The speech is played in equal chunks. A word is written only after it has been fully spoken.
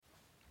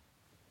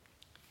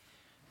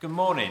Good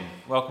morning.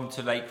 Welcome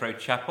to Lake Road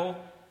Chapel,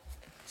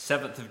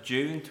 7th of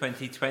June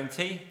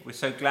 2020. We're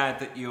so glad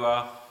that you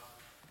are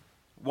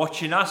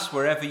watching us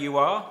wherever you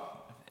are.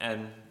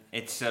 And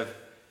it's a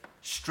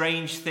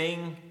strange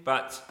thing,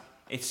 but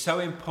it's so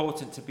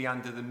important to be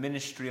under the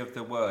ministry of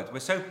the Word. We're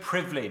so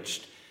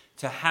privileged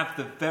to have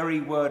the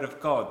very Word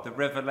of God, the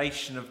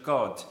revelation of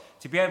God,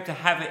 to be able to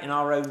have it in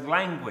our own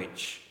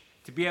language,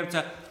 to be able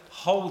to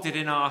hold it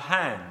in our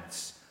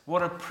hands.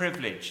 What a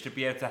privilege to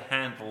be able to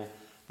handle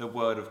the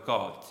Word of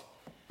God.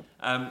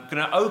 I'm going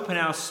to open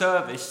our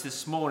service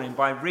this morning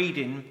by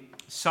reading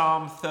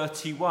Psalm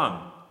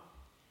 31.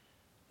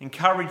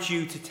 Encourage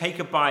you to take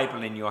a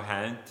Bible in your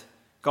hand,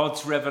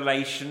 God's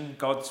revelation,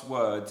 God's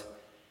Word,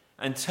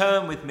 and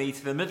turn with me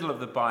to the middle of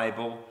the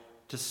Bible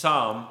to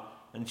Psalm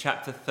and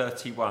chapter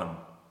 31.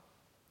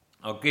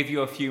 I'll give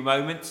you a few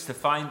moments to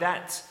find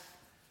that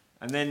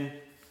and then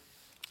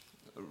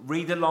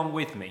read along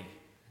with me.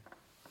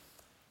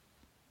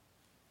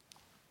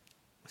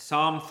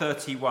 Psalm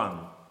 31.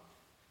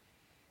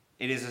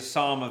 It is a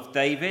psalm of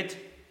David.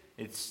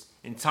 It's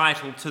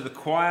entitled "To the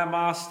Choir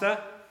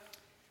Master,"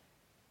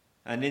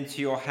 and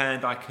into your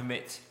hand I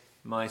commit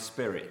my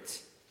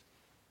spirit.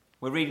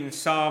 We're reading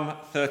Psalm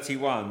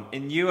 31.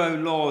 In you, O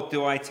Lord,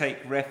 do I take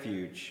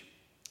refuge.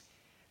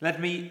 Let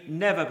me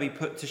never be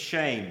put to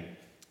shame.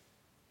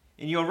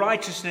 In your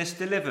righteousness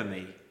deliver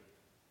me.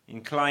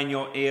 Incline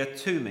your ear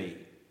to me.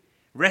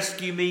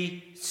 Rescue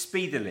me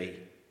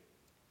speedily.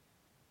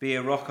 Be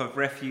a rock of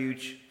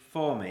refuge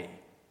for me,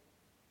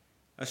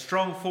 a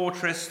strong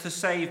fortress to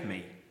save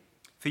me.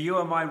 For you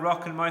are my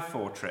rock and my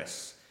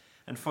fortress,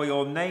 and for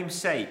your name's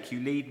sake you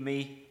lead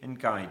me and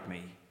guide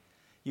me.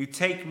 You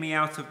take me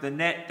out of the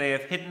net they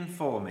have hidden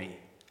for me.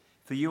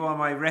 For you are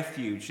my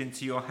refuge,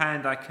 into your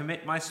hand I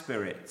commit my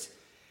spirit.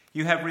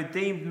 You have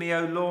redeemed me,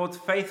 O Lord,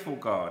 faithful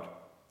God.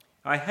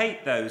 I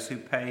hate those who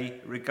pay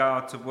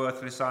regard to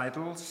worthless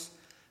idols,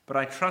 but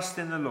I trust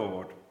in the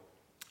Lord.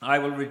 I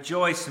will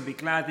rejoice and be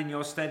glad in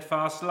your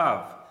steadfast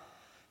love,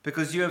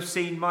 because you have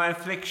seen my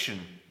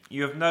affliction.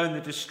 You have known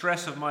the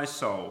distress of my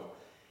soul,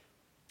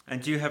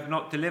 and you have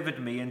not delivered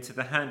me into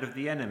the hand of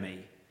the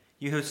enemy.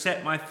 You have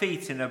set my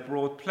feet in a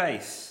broad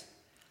place.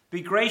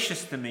 Be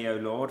gracious to me, O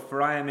Lord, for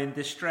I am in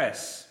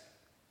distress.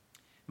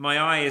 My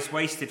eye is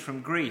wasted from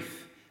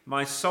grief,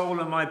 my soul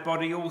and my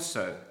body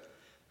also,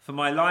 for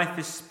my life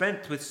is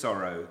spent with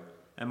sorrow,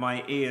 and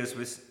my years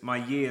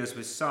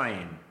with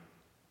sighing.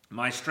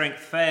 My strength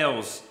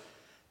fails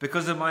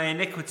because of my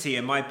iniquity,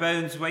 and my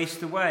bones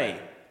waste away.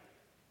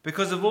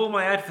 Because of all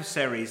my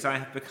adversaries, I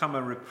have become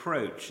a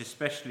reproach,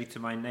 especially to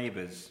my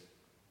neighbours,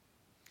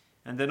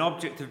 and an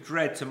object of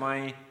dread to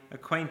my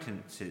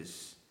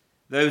acquaintances.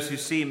 Those who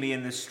see me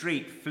in the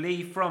street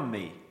flee from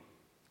me.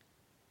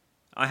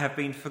 I have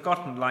been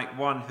forgotten like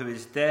one who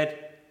is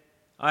dead.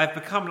 I have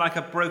become like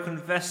a broken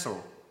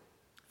vessel.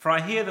 For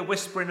I hear the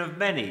whispering of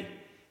many,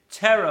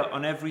 terror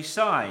on every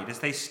side, as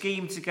they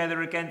scheme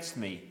together against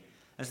me,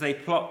 as they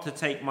plot to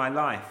take my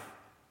life.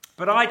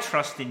 But I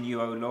trust in you,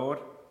 O Lord.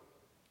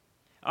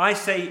 I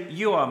say,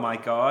 you are my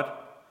God.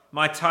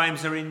 My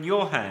times are in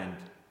your hand.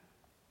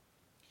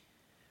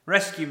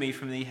 Rescue me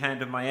from the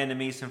hand of my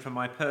enemies and from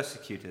my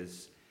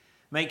persecutors.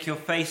 Make your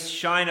face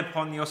shine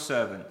upon your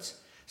servant.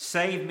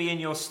 Save me in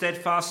your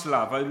steadfast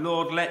love. O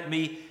Lord, let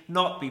me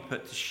not be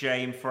put to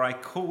shame, for I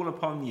call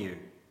upon you.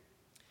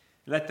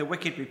 Let the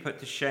wicked be put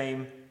to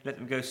shame. Let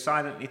them go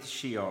silently to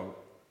Sheol.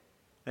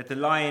 Let the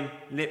lying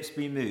lips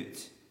be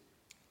mute,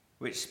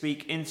 which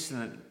speak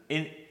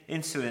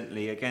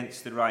insolently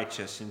against the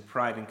righteous in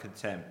pride and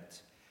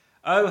contempt.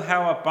 Oh,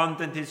 how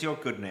abundant is your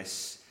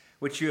goodness,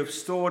 which you have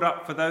stored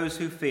up for those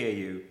who fear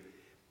you,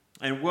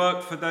 and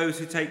worked for those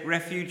who take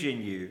refuge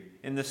in you.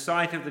 In the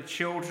sight of the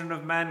children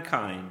of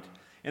mankind,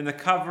 in the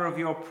cover of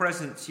your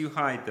presence you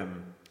hide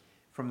them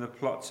from the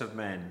plots of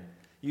men.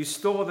 You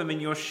store them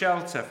in your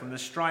shelter from the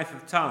strife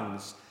of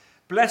tongues.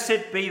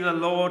 Blessed be the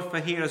Lord, for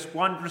he has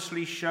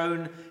wondrously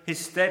shown his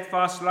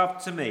steadfast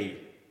love to me.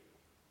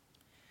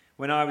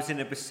 When I was in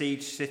a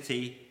besieged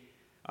city,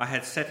 I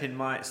had said in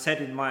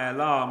my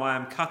alarm, I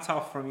am cut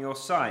off from your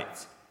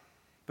sight.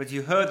 But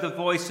you heard the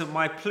voice of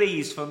my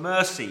pleas for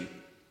mercy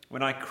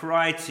when I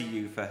cried to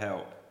you for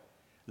help.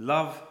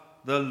 Love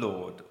the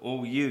Lord,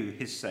 all you,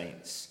 his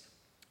saints.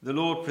 The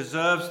Lord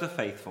preserves the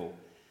faithful,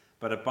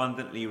 but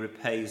abundantly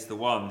repays the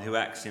one who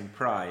acts in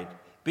pride.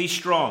 Be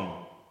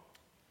strong,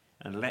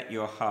 and let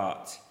your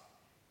heart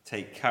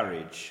take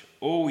courage,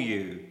 all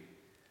you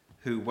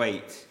who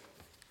wait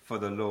for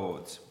the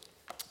Lord.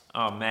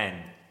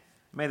 Amen.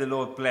 May the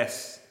Lord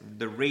bless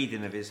the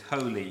reading of his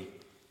holy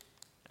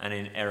and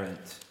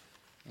inerrant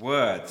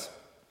word.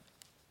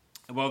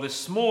 Well,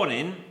 this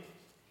morning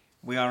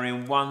we are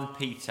in 1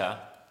 Peter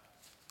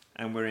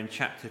and we're in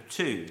chapter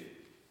 2.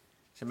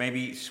 So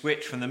maybe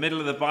switch from the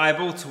middle of the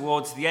Bible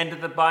towards the end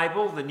of the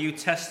Bible, the New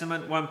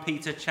Testament, 1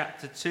 Peter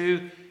chapter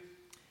 2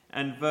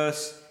 and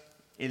verse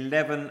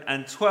 11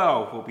 and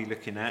 12 we'll be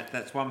looking at.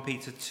 That's 1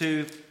 Peter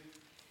 2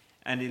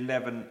 and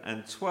 11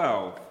 and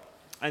 12.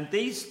 And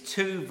these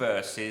two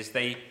verses,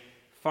 they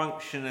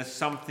function as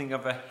something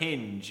of a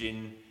hinge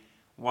in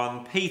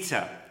 1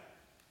 Peter.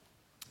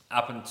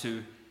 Up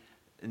until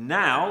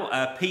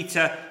now,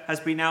 Peter has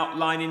been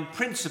outlining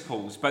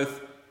principles,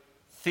 both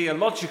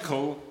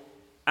theological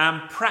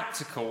and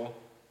practical,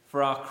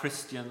 for our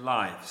Christian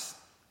lives.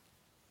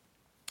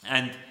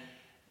 And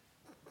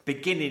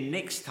beginning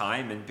next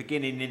time, and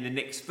beginning in the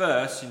next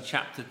verse, in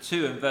chapter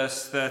 2 and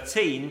verse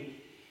 13,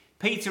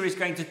 Peter is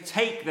going to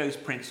take those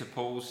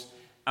principles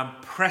and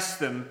press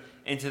them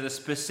into the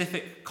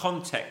specific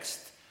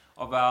context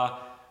of our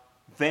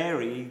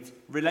varied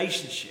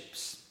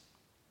relationships.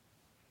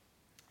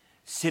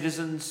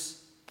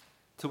 Citizens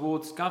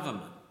towards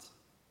government,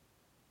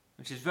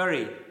 which is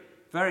very,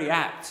 very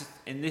apt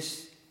in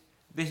this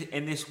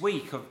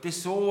week of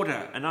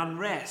disorder and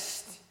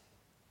unrest.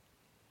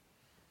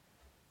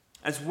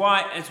 As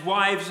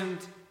wives and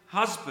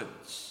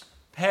husbands,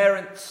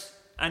 parents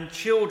and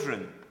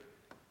children,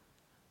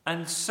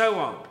 and so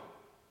on.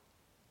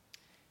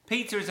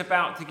 Peter is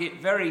about to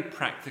get very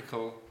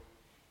practical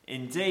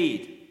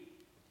indeed.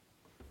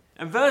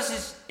 And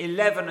verses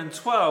 11 and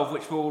 12,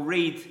 which we'll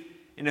read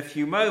in a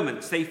few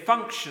moments, they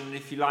function,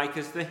 if you like,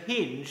 as the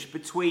hinge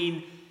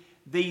between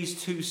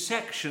these two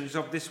sections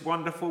of this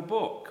wonderful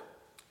book.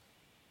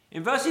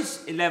 In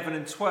verses 11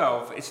 and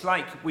 12, it's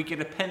like we get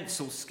a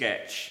pencil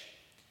sketch.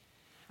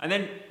 And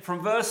then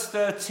from verse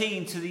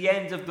 13 to the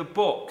end of the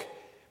book,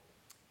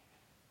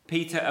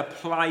 Peter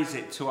applies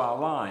it to our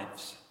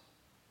lives.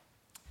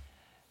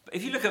 But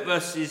if you look at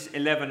verses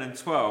 11 and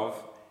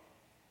 12,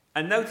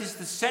 and notice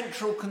the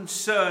central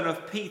concern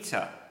of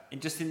Peter in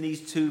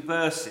these two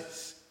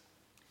verses.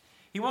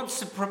 He wants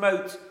to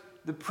promote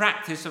the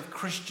practice of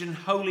Christian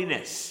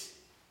holiness.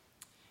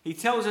 He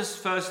tells us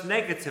first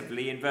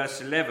negatively in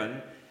verse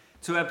 11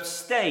 to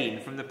abstain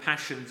from the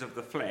passions of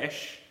the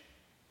flesh,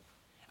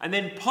 and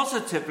then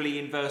positively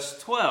in verse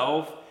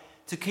 12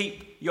 to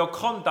keep your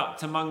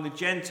conduct among the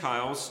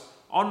Gentiles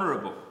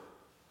honourable,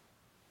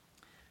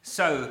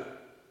 so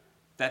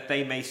that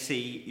they may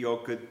see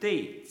your good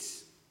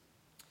deeds.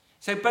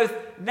 So both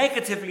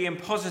negatively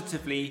and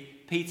positively,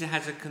 Peter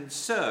has a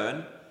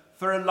concern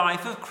for a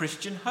life of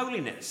Christian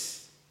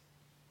holiness.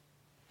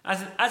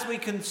 As we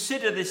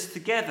consider this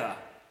together,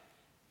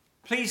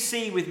 please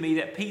see with me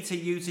that Peter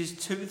uses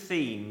two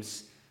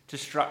themes to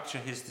structure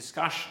his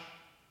discussion.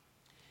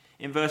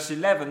 In verse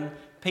 11,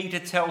 Peter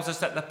tells us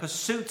that the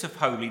pursuit of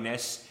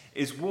holiness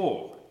is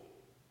war.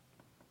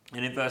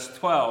 And in verse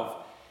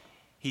 12,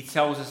 he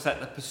tells us that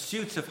the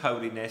pursuit of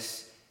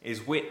holiness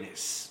is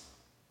witness.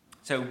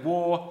 So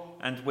war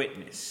and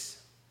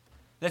witness.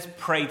 Let's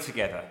pray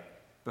together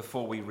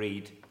before we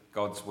read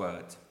God's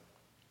word.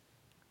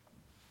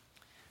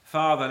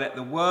 Father, let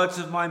the words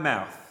of my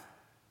mouth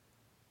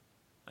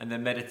and the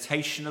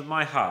meditation of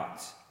my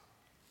heart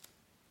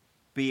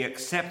be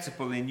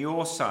acceptable in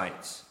your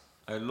sight,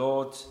 O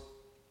Lord,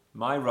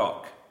 my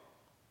rock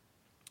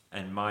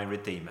and my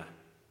redeemer.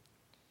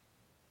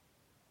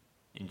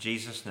 In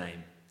Jesus'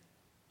 name,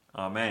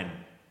 amen.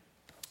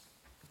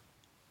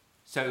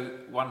 So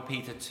 1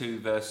 Peter 2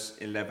 verse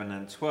 11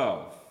 and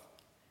 12.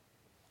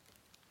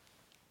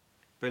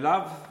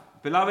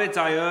 Beloved,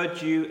 I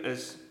urge you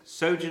as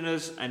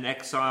sojourners and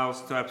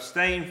exiles to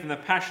abstain from the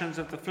passions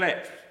of the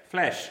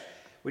flesh,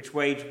 which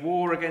wage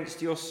war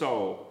against your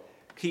soul.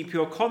 Keep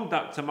your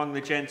conduct among the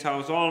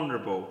Gentiles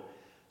honourable,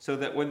 so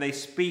that when they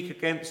speak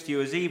against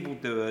you as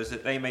evildoers,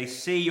 that they may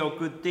see your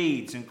good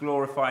deeds and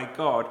glorify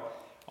God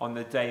on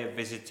the day of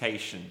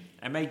visitation.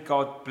 And may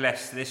God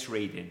bless this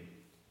reading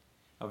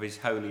of his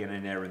holy and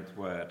inerrant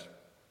word.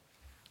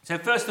 So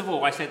first of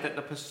all, I said that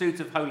the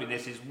pursuit of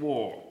holiness is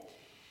war.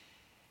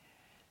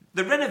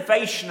 The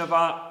renovation of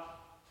our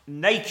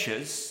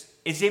natures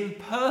is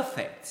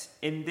imperfect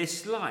in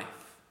this life.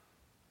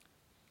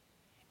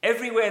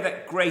 Everywhere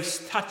that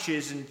grace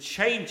touches and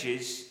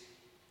changes,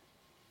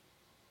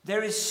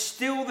 there is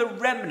still the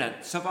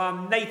remnants of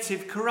our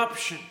native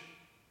corruption.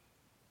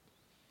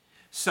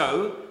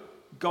 So,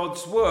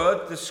 God's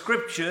word, the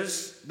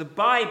scriptures, the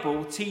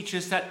Bible teach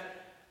us that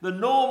the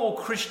normal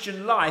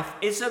Christian life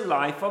is a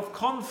life of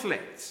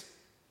conflict.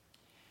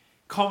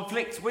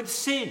 Conflict with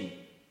sin.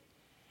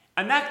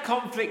 And that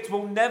conflict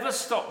will never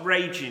stop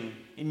raging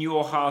in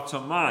your heart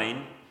or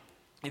mine,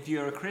 if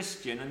you're a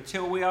Christian,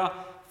 until we are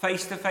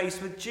face to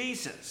face with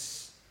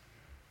Jesus.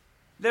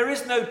 There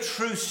is no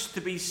truce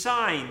to be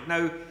signed,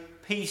 no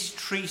peace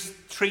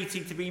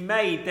treaty to be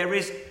made. There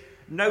is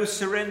no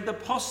surrender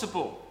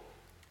possible,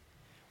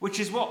 which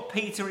is what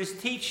Peter is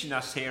teaching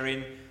us here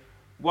in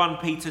 1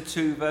 Peter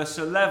 2 verse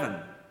 11.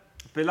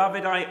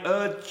 Beloved, I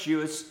urge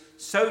you as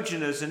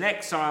sojourners and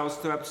exiles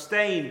to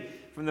abstain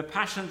from the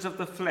passions of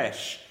the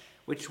flesh,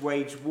 which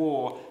wage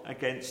war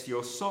against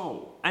your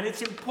soul. And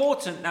it's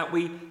important that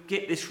we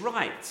get this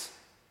right.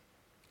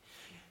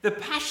 The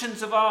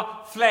passions of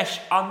our flesh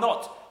are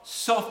not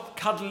soft,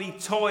 cuddly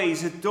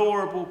toys,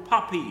 adorable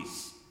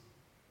puppies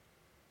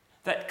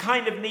that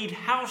kind of need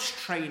house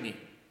training.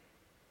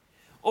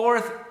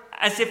 Or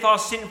as if our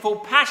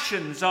sinful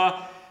passions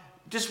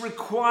just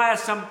require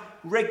some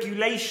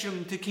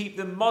regulation to keep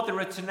them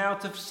moderate and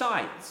out of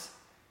sight.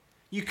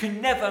 You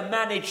can never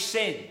manage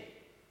sin.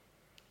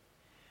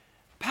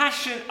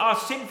 Our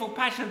sinful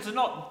passions are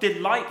not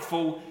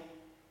delightful,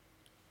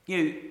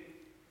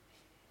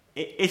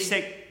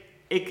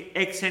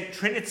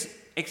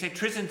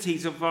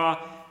 eccentricities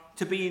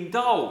to be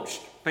indulged.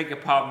 Beg your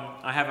pardon,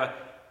 I have a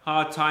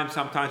hard time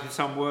sometimes with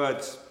some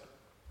words.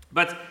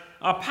 But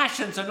our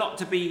passions are not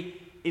to be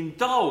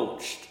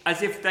indulged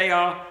as if they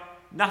are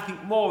nothing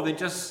more than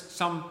just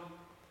some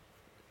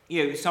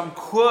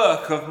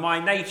quirk of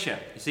my nature.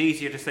 It's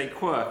easier to say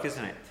quirk,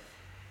 isn't it?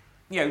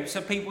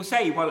 Some people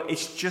say, well,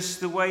 it's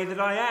just the way that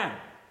I am.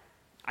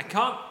 I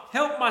can't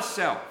help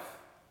myself.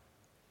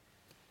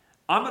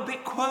 I'm a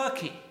bit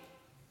quirky.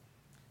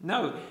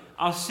 No,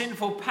 our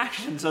sinful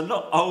passions are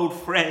not old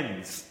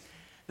friends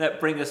that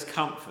bring us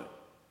comfort.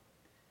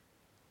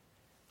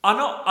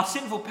 Our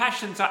sinful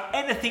passions are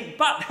anything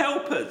but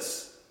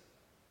helpers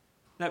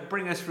that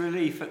bring us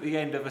relief at the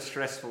end of a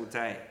stressful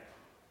day.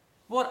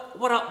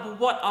 What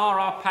are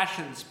our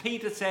passions?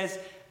 Peter says,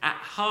 at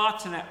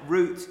heart and at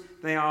root,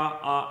 they are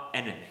our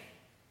enemy.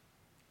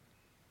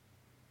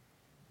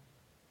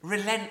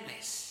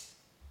 Relentless,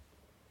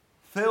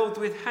 filled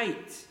with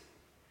hate.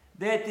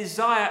 Their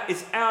desire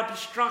is our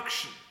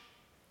destruction.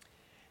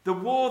 The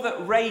war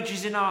that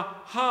rages in our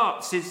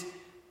hearts is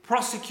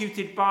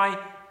prosecuted by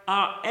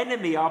our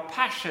enemy, our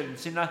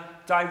passions, in a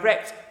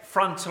direct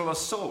frontal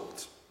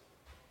assault.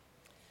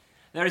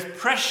 There is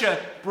pressure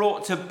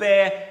brought to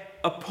bear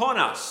upon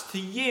us to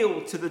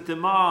yield to the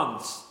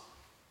demands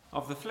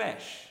of the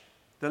flesh,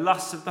 the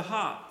lusts of the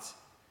heart.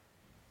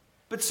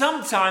 But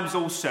sometimes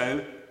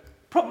also,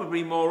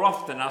 probably more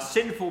often, our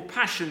sinful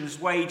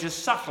passions wage a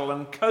subtle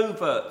and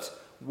covert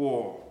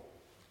war.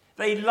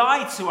 They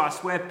lie to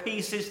us where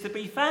peace is to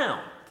be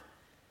found.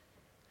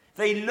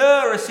 They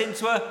lure us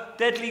into a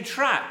deadly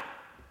trap.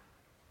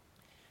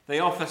 They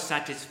offer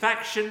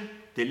satisfaction,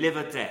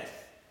 deliver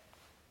death.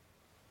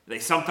 They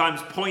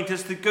sometimes point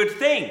us to good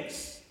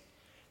things.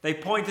 They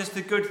point us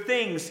to good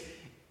things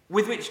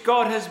with which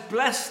God has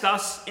blessed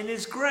us in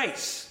his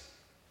grace.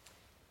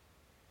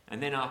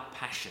 And then our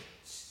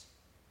passions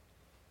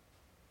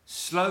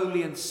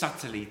slowly and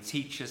subtly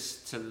teach us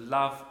to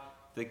love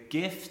the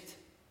gift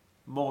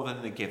more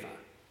than the giver.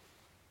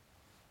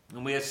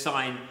 And we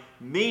assign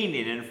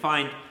meaning and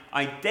find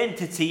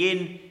identity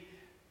in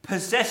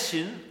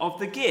possession of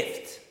the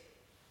gift,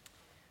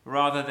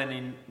 rather than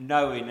in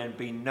knowing and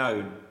being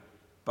known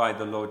by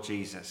the Lord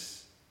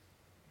Jesus.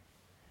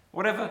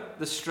 Whatever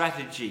the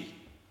strategy,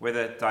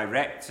 whether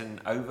direct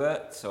and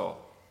overt or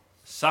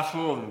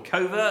subtle and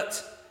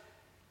covert,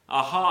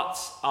 our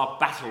hearts are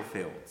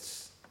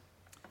battlefields.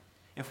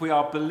 If we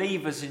are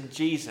believers in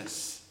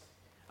Jesus,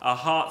 our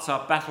hearts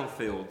are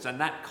battlefields, and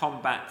that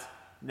combat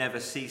never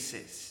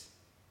ceases.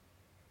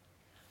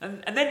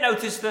 And then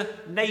notice the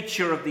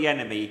nature of the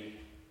enemy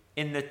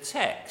in the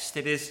text.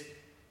 It is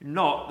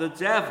not the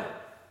devil.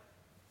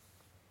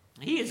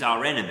 He is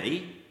our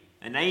enemy,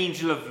 an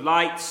angel of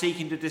light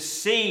seeking to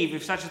deceive,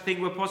 if such a thing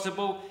were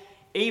possible,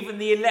 even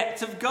the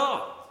elect of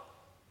God.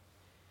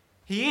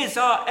 He is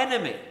our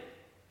enemy.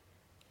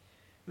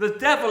 The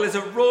devil is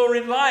a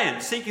roaring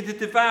lion seeking to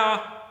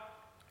devour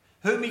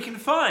whom he can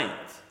find.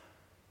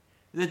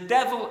 The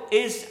devil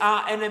is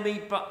our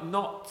enemy, but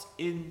not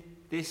in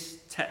this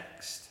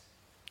text.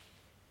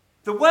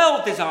 The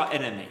world is our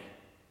enemy.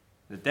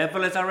 The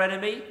devil is our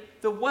enemy.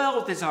 The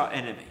world is our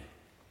enemy.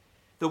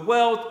 The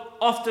world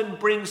often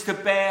brings to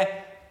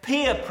bear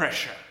peer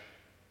pressure,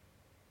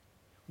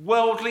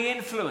 worldly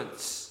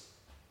influence,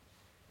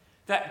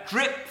 that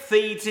drip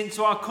feeds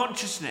into our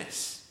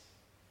consciousness,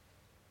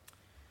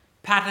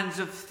 patterns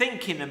of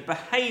thinking and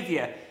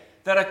behaviour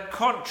that are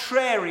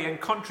contrary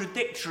and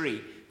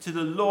contradictory to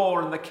the law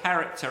and the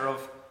character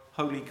of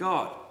holy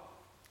God.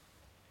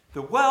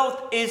 The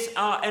world is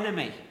our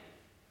enemy,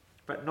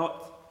 but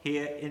not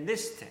here in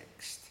this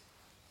text.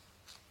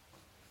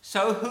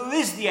 So who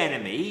is the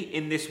enemy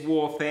in this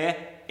warfare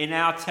in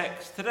our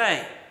text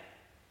today?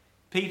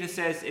 Peter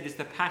says it is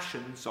the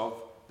passions of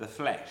the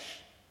flesh.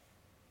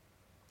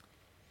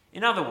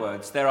 In other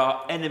words, there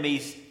are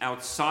enemies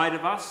outside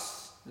of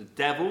us, the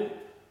devil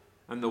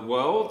and the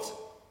world,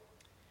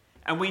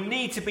 and we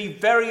need to be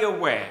very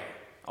aware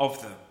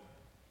of them.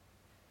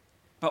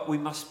 But we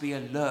must be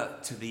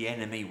alert to the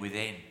enemy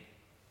within.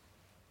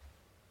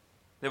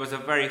 There was a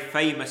very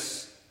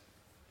famous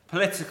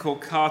political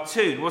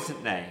cartoon,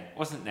 wasn't there?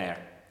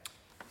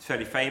 It's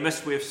fairly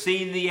famous. We've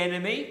seen the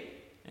enemy,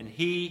 and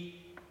he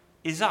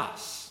is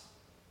us.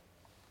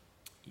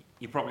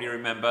 You probably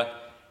remember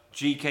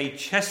G.K.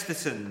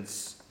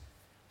 Chesterton's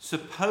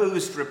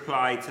supposed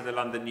reply to the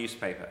London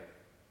newspaper.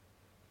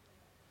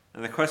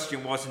 And the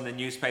question was in the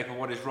newspaper,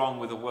 what is wrong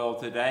with the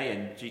world today?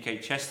 And G.K.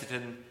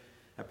 Chesterton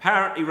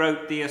apparently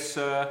wrote, "Dear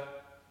Sir,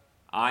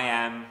 I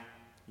am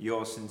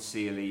yours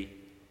sincerely,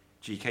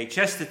 G.K.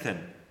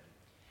 Chesterton."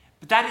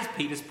 But that is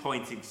Peter's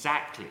point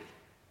exactly.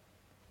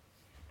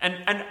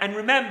 And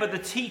remember the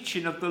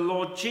teaching of the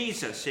Lord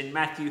Jesus in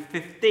Matthew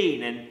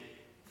 15 and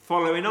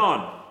following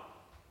on.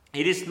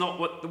 It is not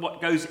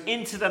what goes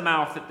into the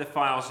mouth that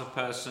defiles a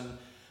person,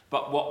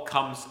 but what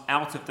comes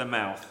out of the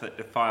mouth that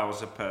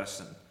defiles a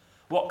person.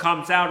 What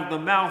comes out of the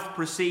mouth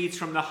proceeds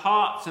from the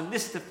heart, and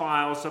this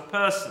defiles a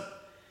person.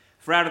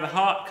 For out of the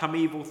heart come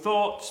evil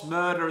thoughts,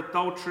 murder,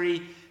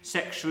 adultery,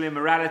 sexual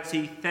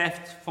immorality,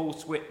 theft,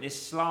 false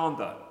witness,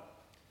 slander.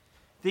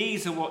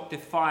 These are what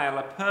defile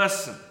a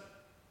person.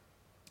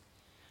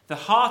 The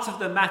heart of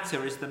the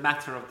matter is the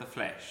matter of the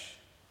flesh.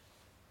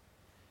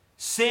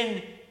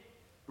 Sin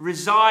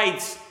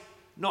resides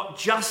not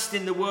just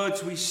in the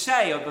words we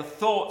say or the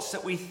thoughts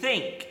that we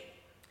think,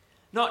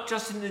 not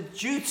just in the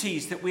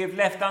duties that we have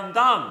left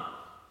undone,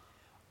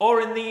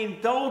 or in the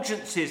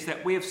indulgences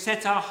that we have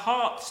set our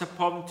hearts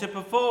upon to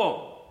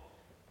perform.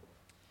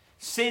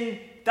 Sin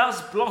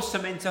does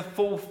blossom into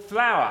full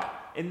flower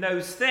in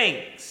those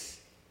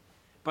things,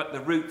 but the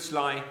roots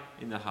lie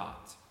in the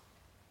heart,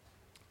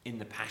 in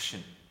the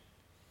passion.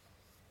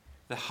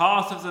 The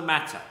heart of the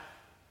matter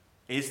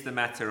is the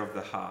matter of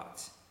the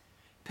heart.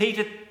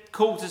 Peter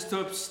calls us to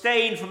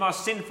abstain from our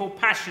sinful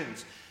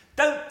passions.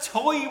 Don't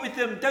toy with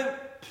them. Don't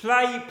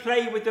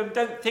play with them.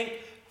 Don't think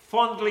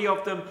fondly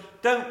of them.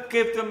 Don't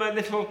give them a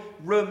little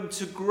room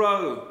to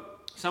grow.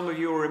 Some of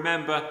you will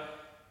remember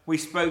we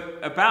spoke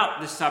about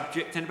the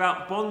subject and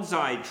about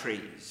bonsai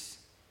trees.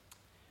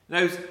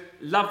 Those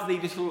lovely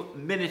little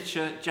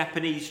miniature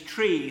Japanese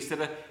trees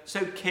that are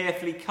so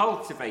carefully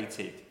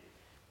cultivated.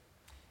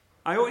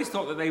 I always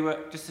thought that they were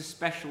just a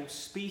special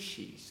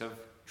species of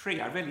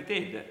tree. I really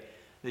did. That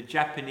the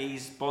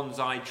Japanese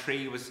bonsai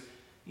tree was,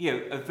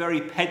 a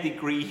very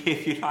pedigree,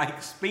 if you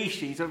like,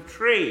 species of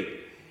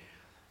tree.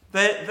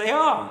 They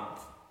aren't.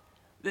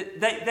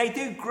 They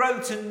do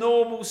grow to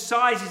normal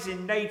sizes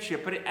in nature,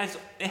 but it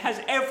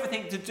has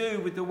everything to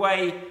do with the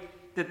way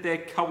that they're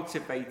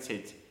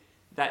cultivated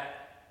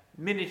that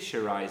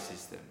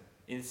miniaturizes them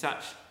in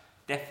such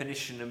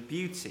definition and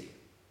beauty.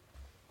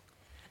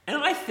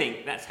 And I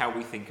think that's how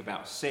we think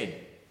about sin.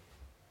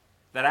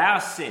 That our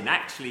sin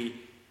actually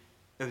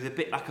is a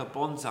bit like a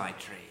bonsai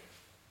tree.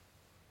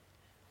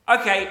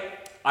 Okay,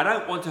 I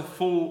don't want a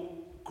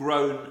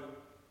full-grown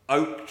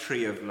oak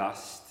tree of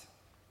lust,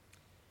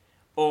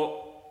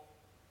 or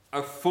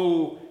a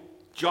full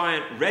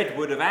giant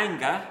redwood of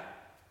anger,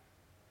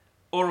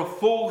 or a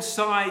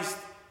full-sized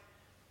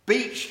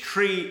beech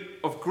tree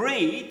of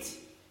greed.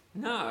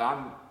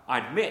 No, I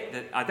admit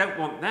that I don't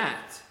want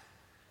that.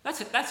 That's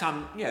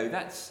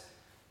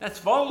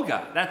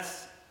vulgar.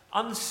 That's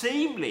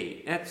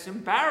unseemly. That's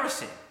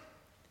embarrassing.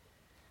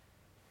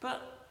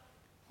 But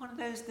one of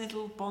those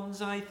little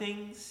bonsai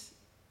things,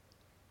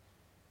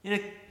 in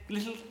a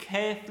little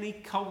carefully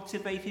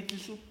cultivated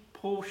little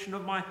portion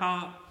of my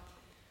heart,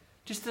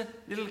 just a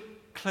little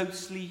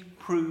closely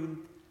pruned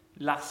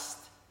lust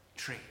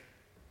tree,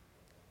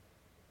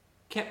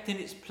 kept in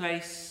its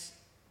place,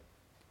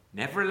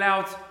 never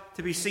allowed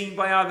to be seen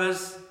by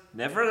others,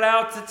 never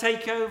allowed to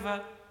take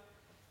over.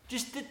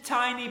 Just a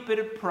tiny bit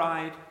of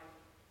pride,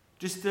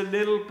 just a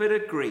little bit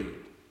of greed.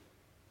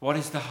 What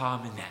is the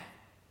harm in that?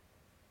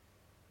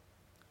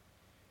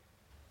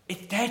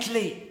 It's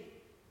deadly.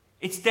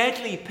 It's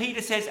deadly.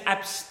 Peter says,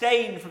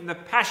 abstain from the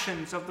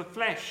passions of the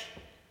flesh.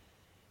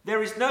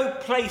 There is no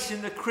place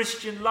in the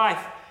Christian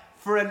life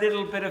for a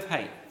little bit of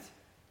hate,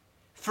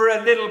 for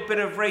a little bit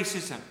of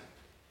racism,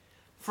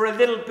 for a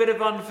little bit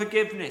of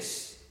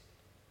unforgiveness,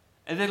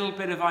 a little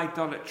bit of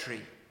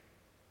idolatry,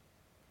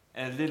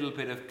 a little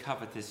bit of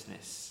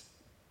covetousness.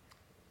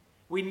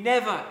 We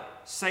never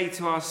say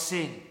to our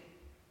sin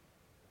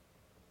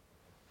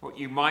what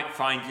you might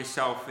find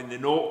yourself in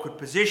an awkward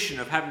position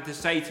of having to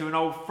say to an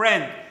old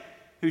friend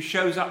who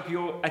shows up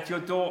at your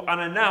door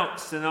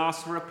unannounced and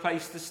asks for a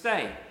place to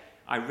stay.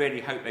 I really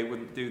hope they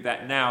wouldn't do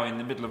that now in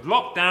the middle of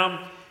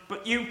lockdown,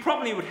 but you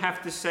probably would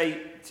have to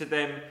say to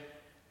them,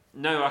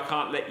 no, I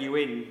can't let you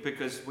in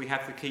because we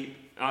have to keep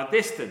our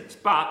distance.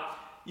 But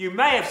you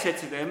may have said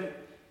to them,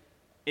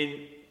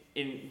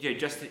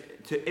 just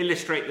to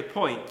illustrate the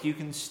point, you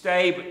can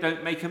stay but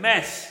don't make a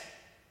mess.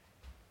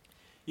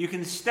 You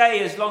can stay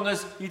as long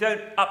as you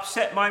don't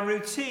upset my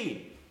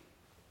routine.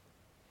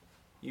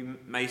 You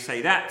may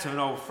say that to an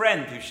old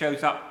friend who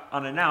shows up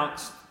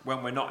unannounced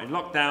when we're not in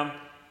lockdown,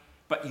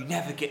 but you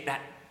never get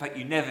that. But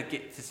you never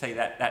get to say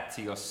that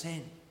to your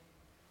sin,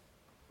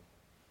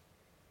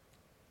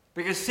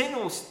 because sin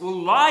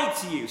will lie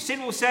to you.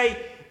 Sin will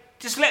say,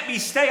 "Just let me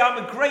stay.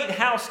 I'm a great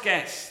house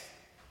guest.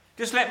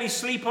 Just let me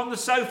sleep on the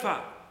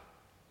sofa,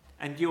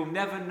 and you'll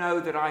never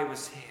know that I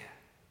was here."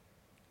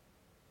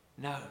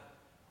 No.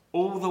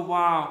 All the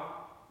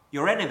while,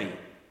 your enemy,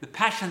 the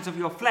passions of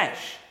your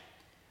flesh,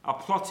 are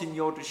plotting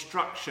your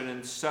destruction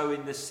and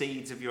sowing the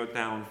seeds of your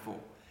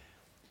downfall.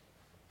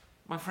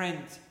 My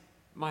friend,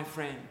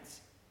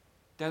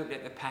 don't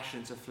let the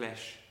passions of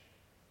flesh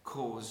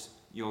cause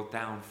your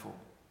downfall.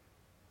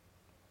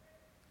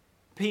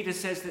 Peter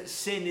says that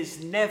sin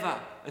is never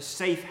a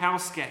safe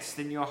house guest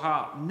in your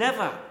heart.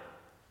 Never.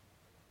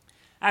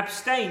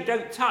 Abstain,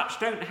 don't touch,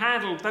 don't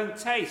handle, don't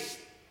taste.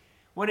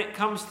 When it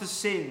comes to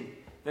sin,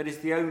 that is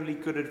the only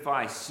good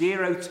advice.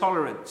 Zero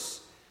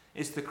tolerance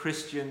is the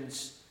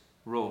Christian's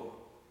rule.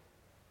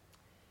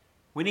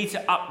 We need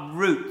to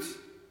uproot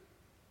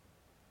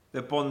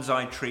the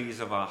bonsai trees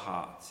of our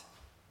heart.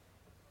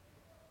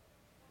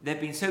 They've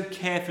been so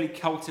carefully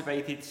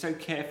cultivated, so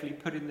carefully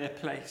put in their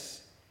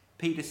place.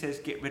 Peter says,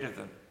 get rid of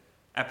them.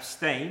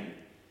 Abstain,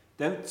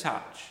 don't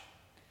touch.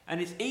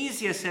 And it's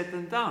easier said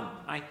than done.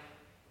 I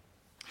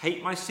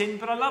hate my sin,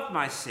 but I love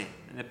my sin.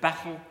 And the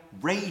battle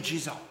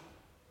rages on.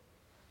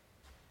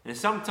 And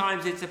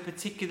sometimes it's a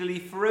particularly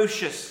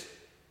ferocious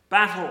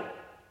battle.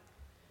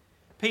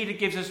 Peter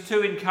gives us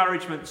two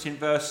encouragements in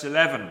verse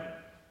 11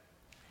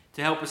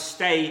 to help us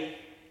stay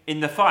in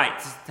the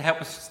fight, to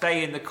help us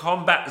stay in the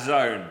combat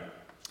zone.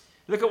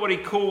 Look at what he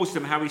calls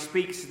them, how he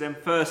speaks to them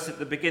first at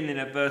the beginning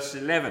of verse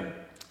 11.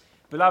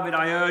 Beloved,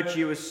 I urge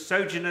you as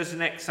sojourners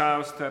and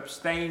exiles to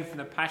abstain from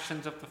the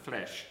passions of the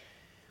flesh,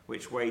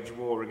 which wage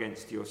war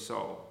against your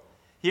soul.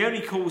 He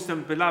only calls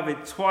them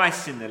beloved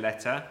twice in the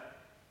letter,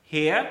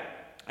 here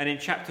and in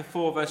chapter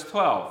 4, verse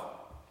 12.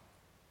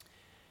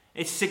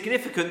 It's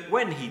significant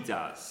when he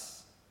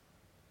does.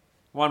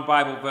 One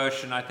Bible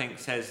version, I think,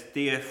 says,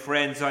 dear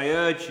friends, I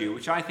urge you,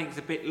 which I think is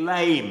a bit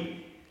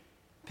lame.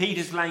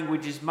 Peter's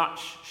language is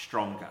much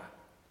stronger.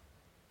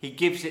 He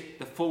gives it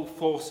the full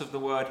force of the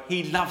word.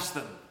 He loves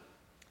them.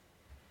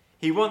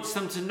 He wants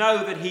them to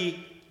know that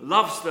he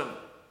loves them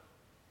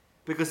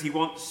because he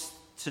wants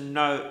to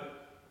know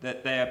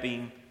that they are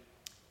being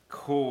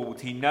called.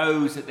 He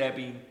knows that they're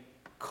being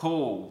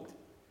called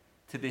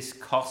to this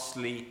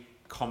costly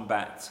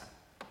combat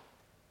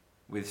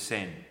with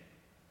sin.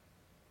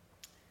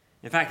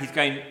 In fact, he's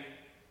going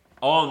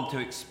on to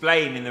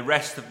explain in the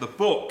rest of the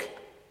book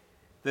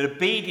that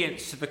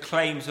obedience to the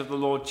claims of the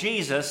Lord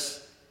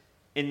Jesus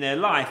in their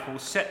life will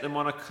set them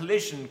on a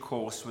collision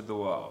course with the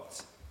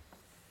world.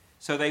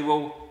 So they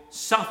will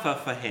suffer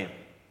for him.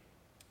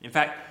 In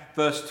fact,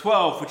 verse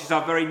 12, which is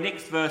our very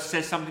next verse,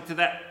 says something to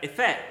that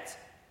effect.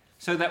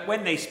 So that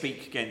when they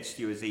speak against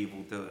you as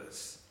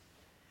evildoers.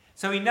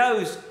 So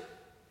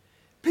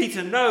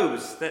Peter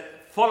knows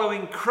that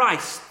following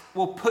Christ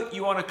will put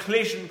you on a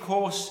collision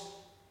course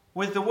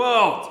with the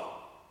world.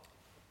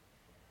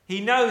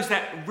 He knows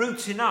that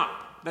rooting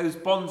up those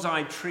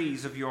bonsai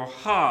trees of your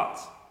heart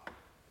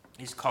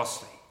is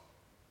costly.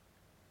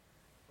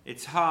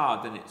 It's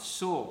hard and it's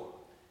sore.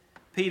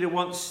 Peter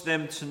wants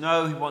them to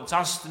know, he wants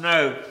us to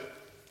know,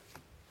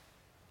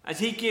 as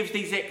he gives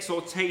these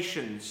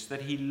exhortations,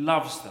 that he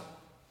loves them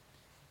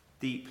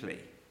deeply.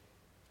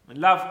 And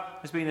love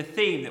has been a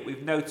theme that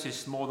we've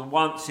noticed more than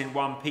once in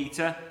 1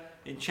 Peter.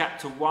 In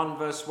chapter 1,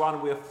 verse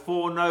 1, we are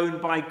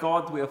foreknown by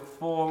God, we are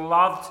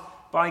foreloved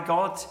by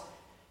God.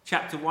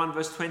 Chapter 1,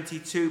 verse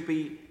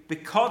 22,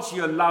 because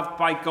you're loved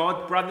by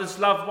God, brothers,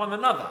 love one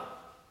another.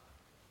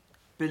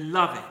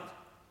 Beloved,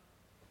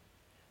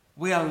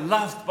 we are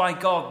loved by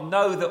God.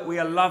 Know that we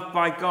are loved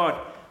by God.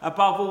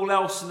 Above all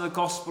else in the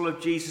gospel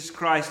of Jesus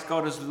Christ,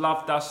 God has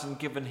loved us and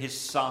given his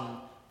Son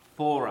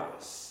for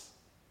us.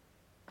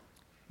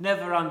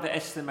 Never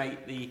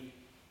underestimate the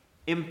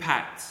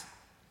impact,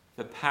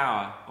 the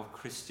power of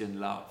Christian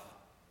love.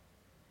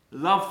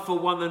 Love for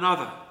one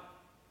another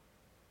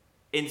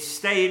in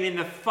staying in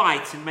the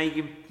fight and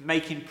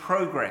making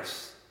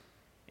progress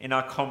in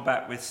our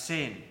combat with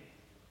sin.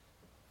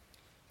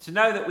 To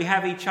know that we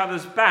have each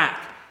other's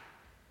back.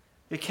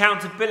 The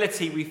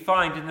accountability we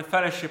find in the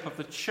fellowship of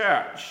the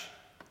church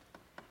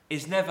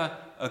is never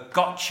a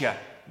gotcha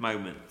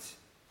moment,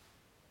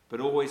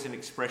 but always an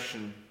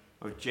expression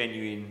of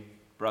genuine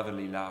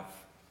brotherly love.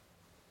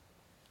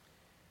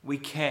 We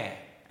care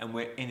and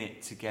we're in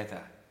it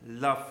together.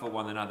 Love for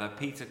one another.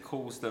 Peter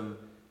calls them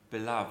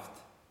beloved.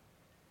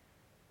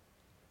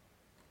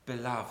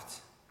 Beloved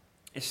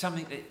is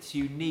something that's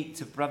unique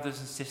to brothers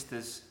and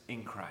sisters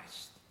in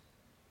Christ.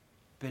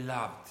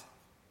 Beloved.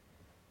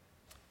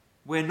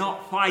 We're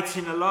not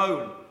fighting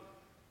alone.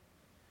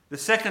 The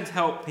second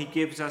help he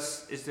gives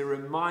us is the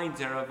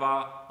reminder of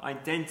our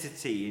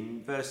identity.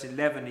 In verse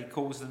 11, he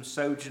calls them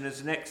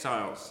sojourners and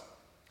exiles.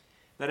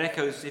 That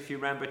echoes, if you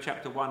remember,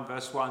 chapter 1,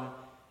 verse 1,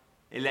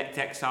 elect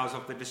exiles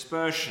of the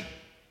dispersion.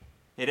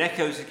 It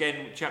echoes again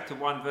in chapter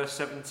 1, verse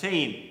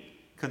 17,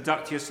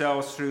 conduct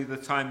yourselves through the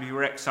time of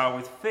your exile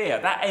with fear.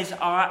 That is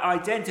our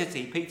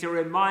identity. Peter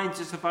reminds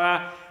us of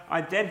our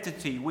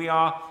identity. We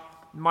are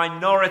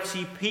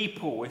minority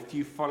people. If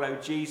you follow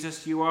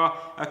Jesus, you are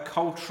a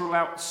cultural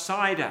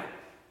outsider.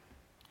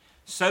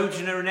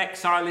 Sojourner and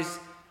exile is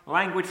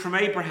language from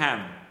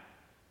Abraham.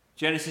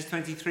 Genesis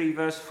 23,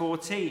 verse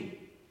 14.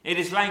 It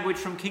is language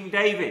from King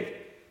David.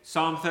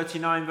 Psalm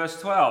 39, verse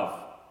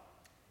 12.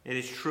 It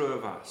is true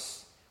of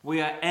us. We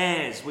are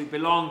heirs. We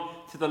belong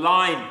to the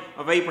line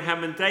of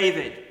Abraham and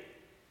David.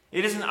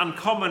 It isn't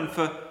uncommon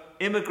for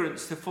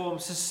immigrants to form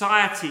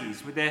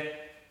societies with their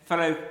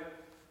fellow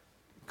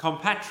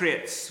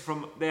compatriots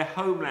from their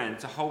homeland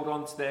to hold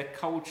on to their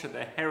culture,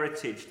 their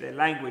heritage, their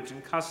language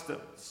and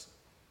customs.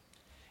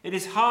 It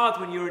is hard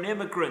when you're an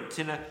immigrant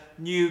in a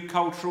new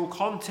cultural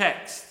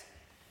context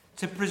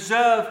to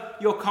preserve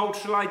your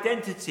cultural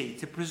identity,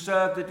 to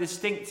preserve the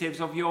distinctives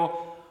of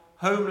your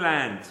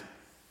homeland.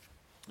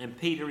 And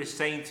Peter is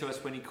saying to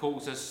us when he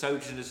calls us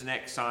sojourners and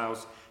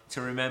exiles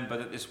to remember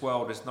that this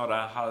world is not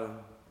our home.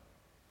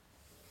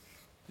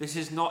 This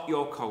is not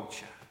your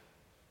culture.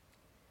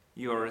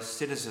 You are a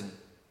citizen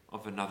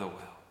of another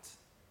world.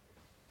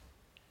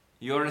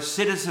 You're a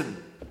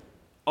citizen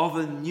of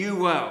a new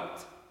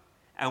world,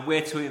 and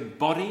we're to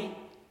embody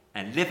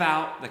and live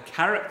out the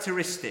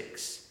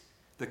characteristics,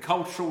 the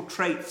cultural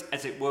traits,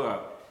 as it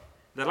were,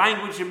 the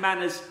language and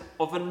manners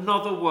of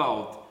another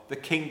world, the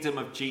kingdom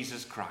of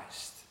Jesus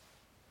Christ.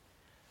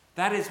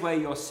 That is where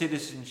your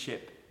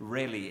citizenship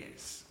really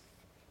is.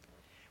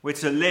 We're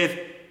to live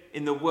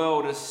in the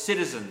world as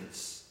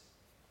citizens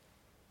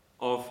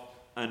of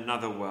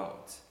another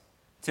world.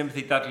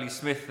 Timothy Dudley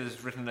Smith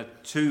has written a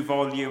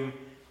 2-volume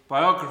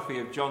biography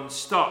of John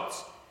Stott.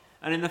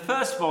 And in the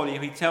first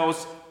volume, he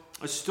tells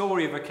a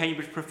story of a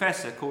Cambridge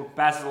professor called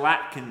Basil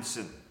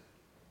Atkinson.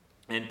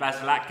 And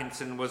Basil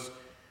Atkinson was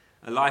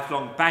a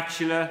lifelong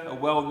bachelor, a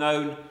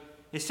well-known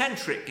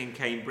eccentric in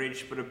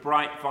Cambridge, but a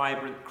bright,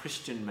 vibrant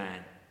Christian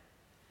man.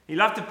 He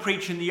loved to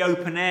preach in the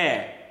open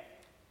air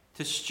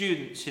to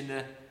students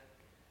in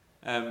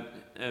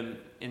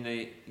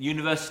the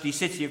university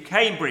city of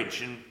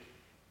Cambridge, and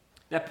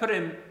they put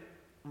him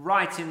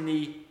right in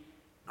the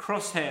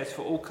crosshairs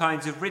for all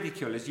kinds of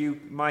ridicule, as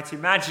you might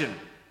imagine.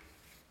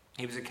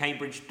 He was a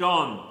Cambridge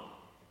Don.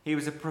 He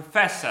was a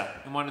professor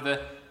in one of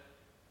the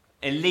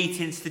elite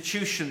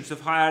institutions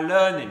of higher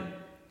learning,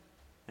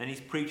 and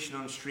he's preaching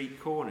on street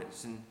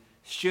corners, and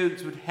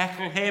students would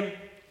heckle him.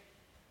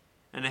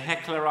 And a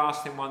heckler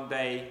asked him one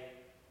day,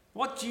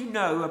 "What do you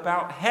know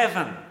about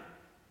heaven?"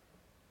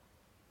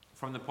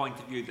 From the point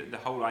of view that the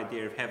whole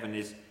idea of heaven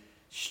is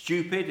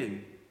stupid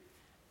and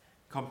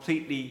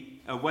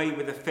completely away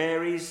with the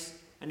fairies.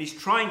 And he's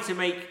trying to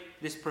make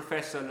this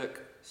professor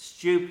look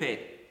stupid.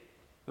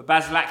 But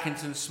Basil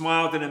Atkinson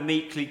smiled in a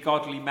meekly,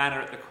 godly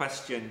manner at the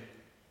question,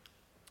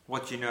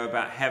 "What do you know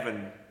about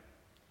heaven?"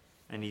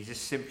 And he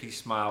just simply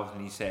smiled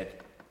and he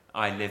said,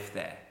 "I live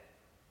there.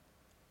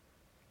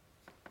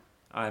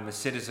 I am a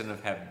citizen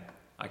of heaven.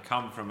 I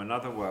come from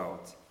another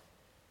world.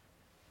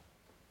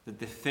 The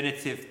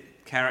definitive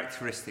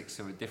characteristics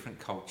of a different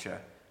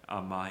culture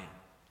are mine."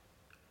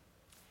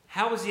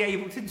 How was he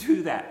able to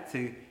do that?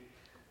 To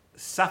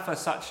suffer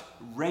such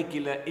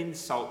regular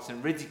insults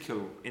and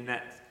ridicule in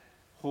that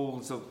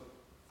halls of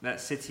that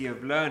city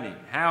of learning?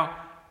 How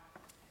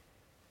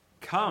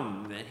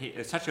come that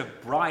he, such a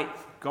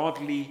bright,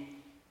 godly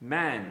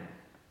man,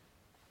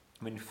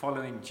 when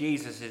following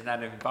Jesus in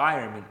that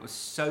environment was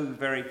so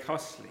very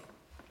costly?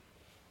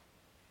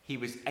 He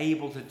was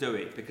able to do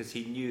it because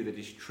he knew that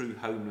his true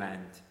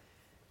homeland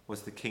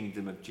was the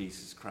kingdom of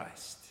Jesus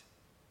Christ.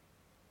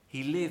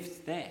 He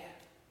lived there.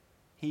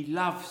 He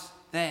loves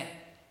there.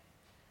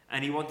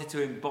 And he wanted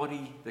to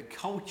embody the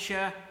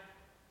culture,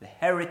 the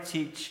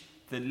heritage,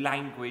 the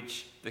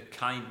language, the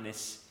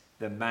kindness,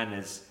 the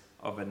manners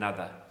of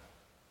another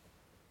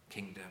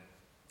kingdom.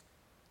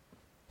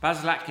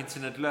 Basil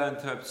Atkinson had learned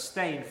to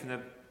abstain from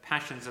the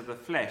passions of the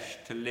flesh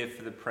to live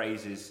for the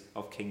praises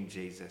of King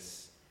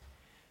Jesus.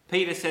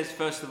 Peter says,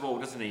 first of all,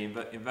 doesn't he,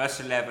 in verse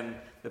 11,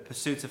 the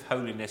pursuit of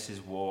holiness is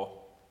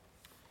war.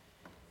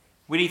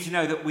 We need to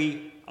know that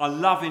we are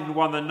loving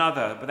one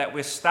another, but that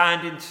we're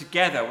standing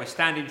together. We're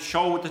standing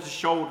shoulder to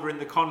shoulder in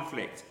the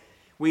conflict.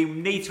 We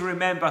need to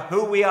remember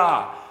who we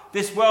are.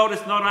 This world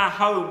is not our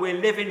home. We're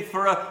living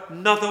for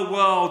another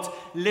world,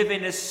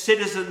 living as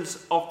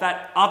citizens of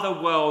that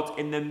other world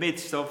in the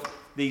midst of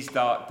these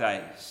dark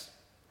days.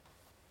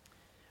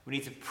 We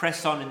need to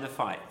press on in the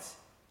fight.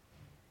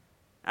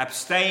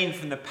 Abstain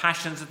from the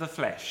passions of the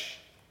flesh.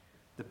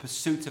 The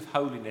pursuit of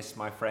holiness,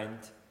 my friend,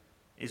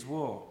 is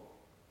war.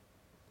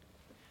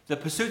 The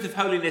pursuit of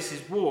holiness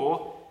is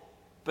war,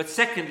 but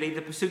secondly,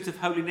 the pursuit of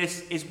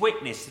holiness is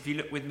witness. If you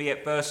look with me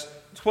at verse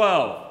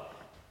 12.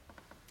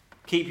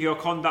 Keep your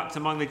conduct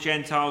among the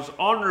Gentiles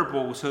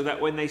honourable, so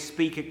that when they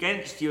speak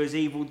against you as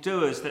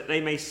evildoers, that they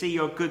may see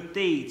your good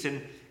deeds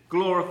and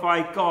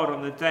glorify God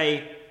on the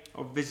day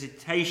of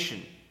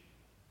visitation.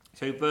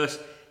 So verse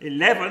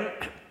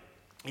 11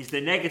 is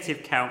the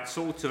negative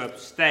counsel to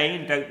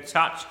abstain, don't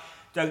touch,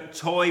 don't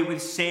toy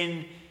with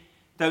sin,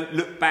 don't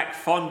look back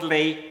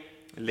fondly,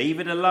 leave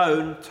it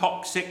alone,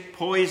 toxic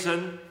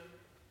poison.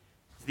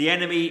 The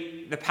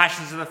enemy, the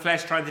passions of the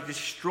flesh trying to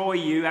destroy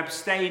you.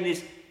 Abstain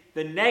is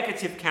the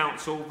negative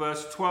counsel.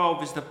 Verse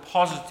 12 is the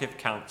positive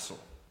counsel.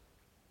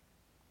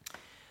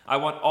 I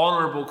want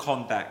honourable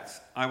conduct.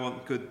 I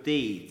want good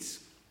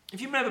deeds.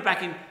 If you remember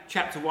back in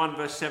chapter 1,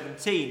 verse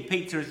 17,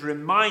 Peter has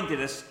reminded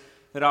us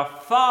that our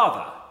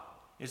Father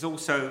is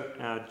also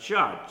our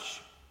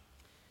judge.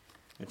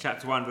 In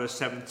chapter 1, verse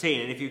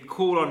 17, and if you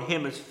call on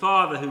him as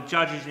Father who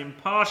judges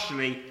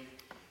impartially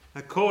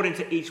according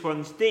to each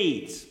one's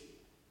deeds,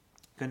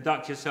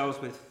 conduct yourselves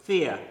with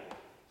fear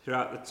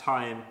throughout the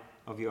time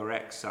of your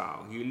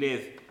exile. You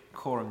live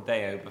coram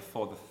Deo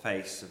before the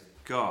face of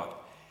God.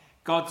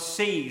 God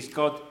sees,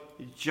 God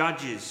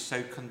judges,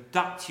 so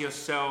conduct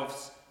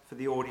yourselves for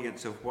the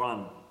audience of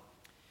one.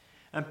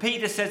 And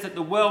Peter says that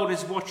the world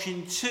is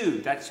watching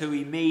too. That's who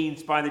he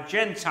means by the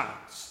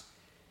Gentiles.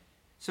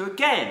 So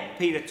again,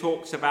 Peter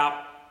talks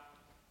about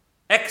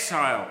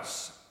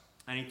exiles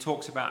And he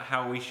talks about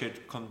how we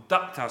should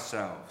conduct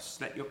ourselves.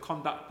 Let your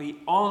conduct be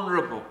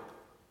honourable.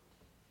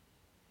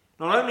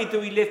 Not only do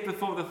we live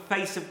before the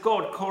face of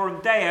God,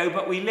 coram Deo,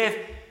 but we live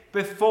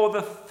before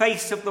the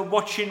face of the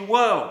watching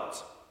world.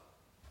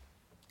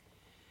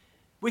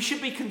 We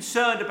should be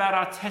concerned about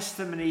our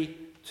testimony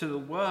to the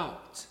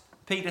world.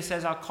 Peter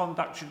says our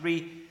conduct should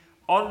be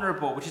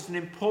honourable, which is an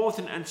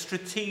important and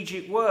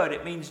strategic word.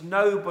 It means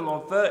noble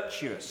or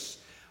virtuous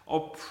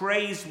or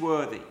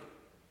praiseworthy.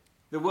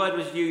 The word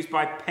was used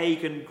by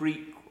pagan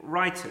Greek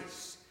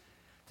writers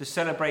to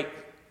celebrate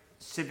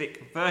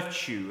civic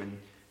virtue and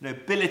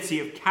nobility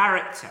of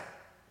character.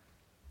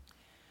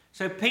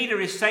 So Peter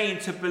is saying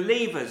to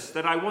believers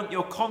that I want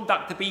your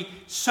conduct to be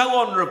so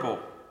honourable,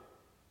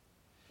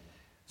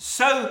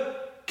 so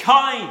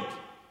kind,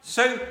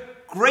 so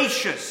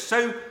gracious,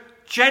 so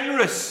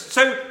generous,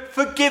 so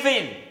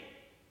forgiving.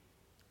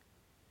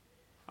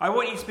 I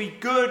want you to be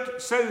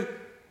good, so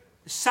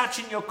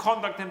such in your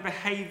conduct and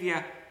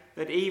behaviour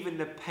that even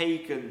the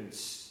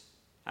pagans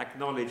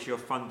acknowledge your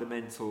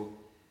fundamental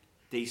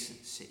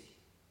decency.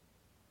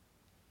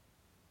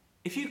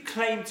 If you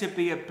claim to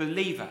be a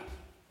believer,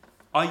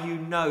 are you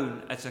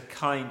known as a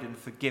kind and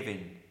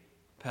forgiving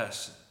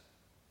person?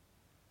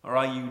 Or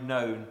are you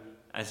known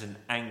as an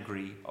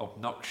angry,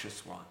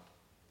 obnoxious one?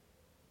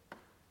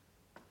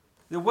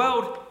 The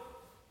world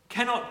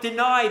cannot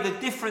deny the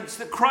difference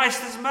that Christ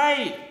has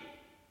made.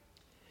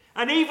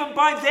 And even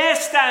by their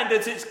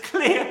standards, it's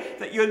clear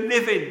that you're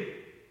living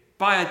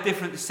by a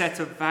different set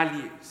of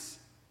values.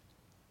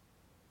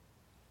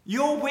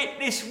 Your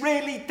witness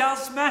really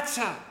does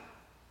matter.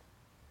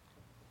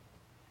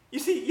 You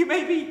see, you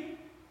may be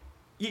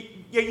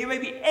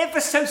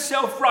ever so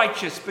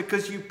self-righteous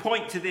because you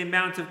point to the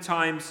amount of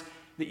times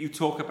that you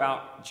talk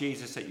about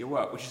Jesus at your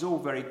work, which is all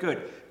very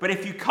good. But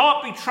if you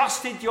can't be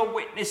trusted, your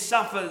witness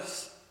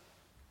suffers.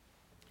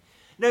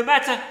 No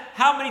matter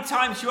how many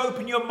times you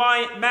open your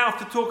mouth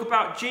to talk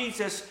about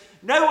Jesus,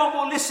 no one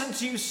will listen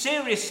to you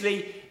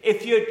seriously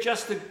if you're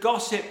just a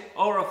gossip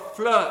or a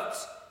flirt.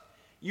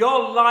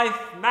 Your life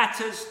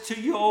matters to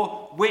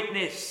your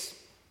witness.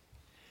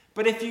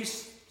 But if you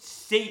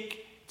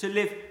seek to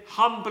live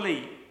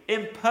humbly,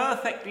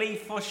 imperfectly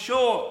for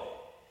sure,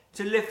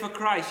 to live for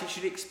Christ, you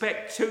should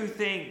expect two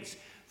things.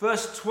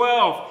 Verse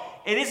 12,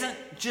 it isn't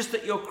just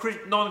that your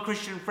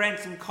non-Christian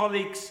friends and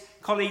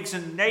colleagues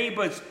and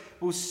neighbours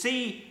will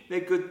see their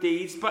good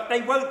deeds, but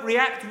they won't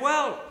react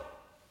well.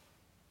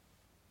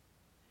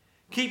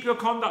 Keep your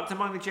conduct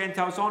among the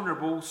Gentiles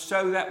honourable,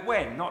 so that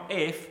when, not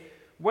if,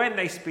 when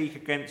they speak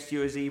against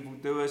you as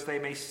evildoers, they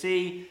may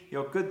see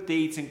your good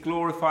deeds and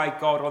glorify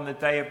God on the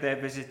day of their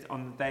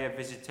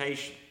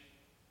visitation.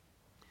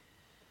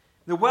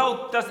 The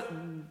world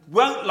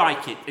won't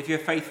like it if you're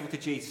faithful to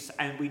Jesus,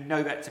 and we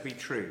know that to be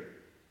true.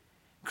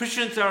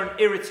 Christians are an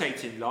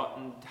irritating lot,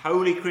 and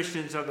holy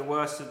Christians are the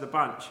worst of the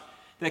bunch.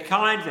 They're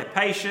kind, they're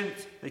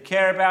patient, they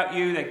care about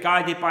you, they're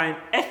guided by an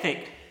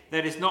ethic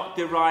that is not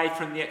derived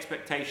from the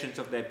expectations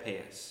of their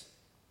peers.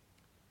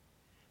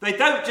 They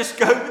don't just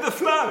go with the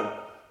flow.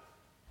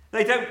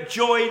 They don't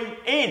join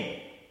in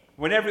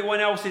when everyone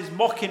else is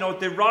mocking or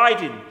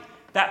deriding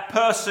that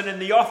person in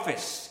the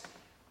office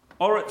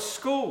or at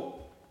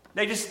school.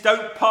 They just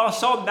don't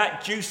pass on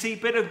that juicy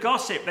bit of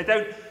gossip. They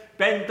don't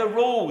bend the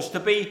rules to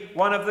be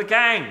one of the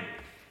gang.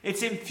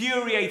 It's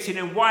infuriating.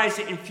 And why is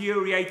it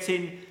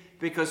infuriating?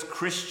 Because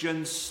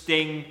Christians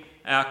sting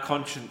our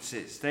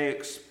consciences. They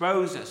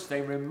expose us.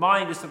 They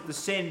remind us of the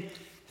sin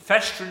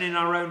festering in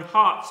our own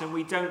hearts, and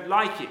we don't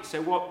like it.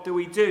 So what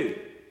do?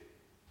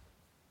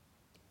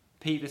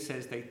 Peter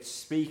says they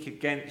speak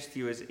against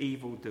you as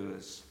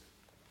evildoers.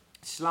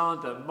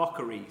 Slander,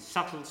 mockery,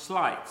 subtle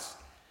slights,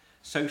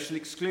 social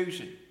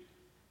exclusion,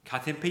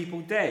 cutting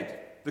people dead,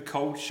 the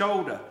cold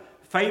shoulder,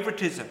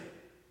 favouritism.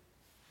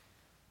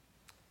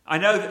 I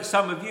know that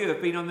some of you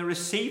have been on the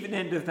receiving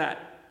end of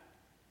that.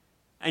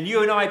 And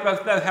you and I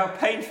both know how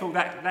painful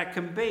that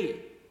can be.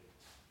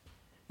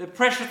 The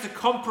pressure to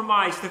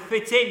compromise, to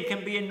fit in,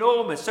 can be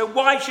enormous. So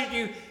why should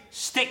you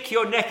stick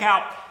your neck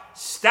out,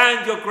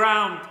 stand your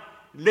ground,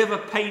 live a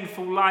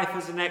painful life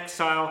as an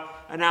exile,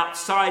 an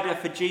outsider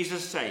for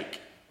Jesus' sake,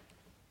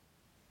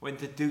 when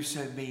to do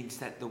so means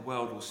that the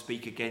world will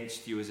speak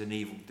against you as an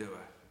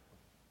evildoer?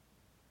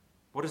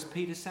 What does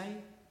Peter say?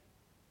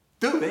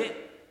 Do it,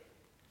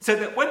 so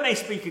that when they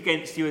speak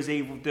against you as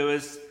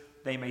evildoers,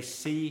 they may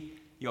see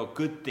your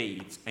good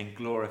deeds and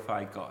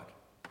glorify God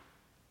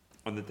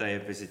on the day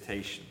of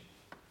visitation.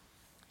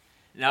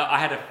 Now,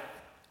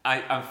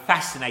 I'm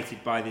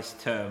fascinated by this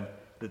term,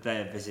 the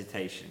day of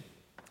visitation.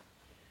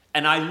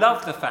 And I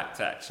love the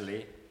fact,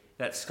 actually,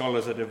 that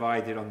scholars are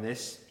divided on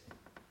this,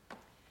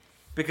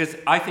 because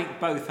I think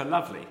both are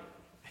lovely.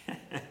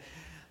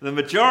 The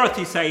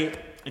majority say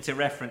it's a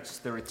reference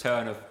to the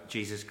return of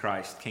Jesus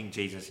Christ, King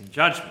Jesus, in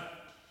judgment.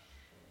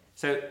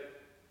 So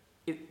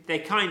they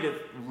kind of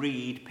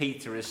read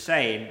Peter as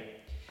saying,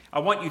 I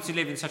want you to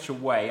live in such a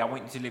way, I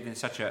want you to live in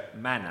such a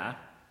manner,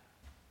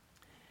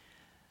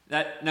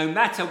 that no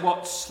matter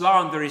what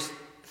slander is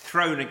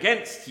thrown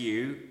against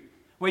you,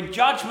 when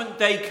judgment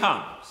day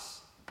comes,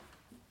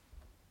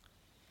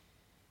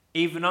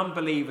 Even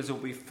unbelievers will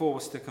be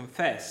forced to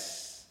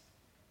confess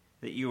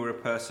that you are a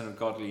person of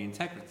godly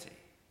integrity.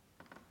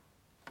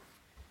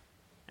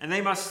 And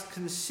they must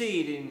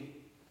concede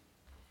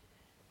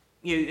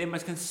they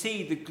must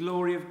concede the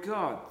glory of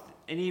God.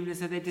 And even as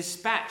they're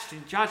dispatched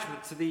in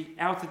judgment to the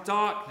outer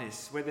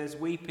darkness where there's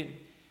weeping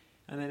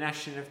and the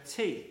gnashing of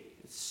teeth.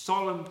 It's a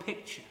solemn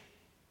picture.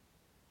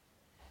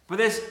 But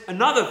there's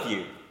another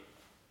view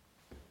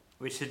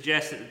which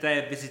suggests that the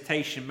day of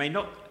visitation may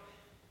not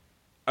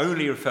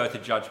only refer to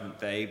Judgment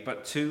Day,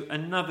 but to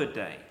another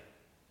day.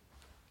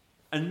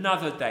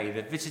 Another day,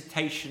 the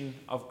visitation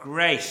of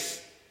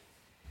grace,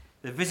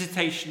 the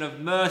visitation of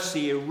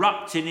mercy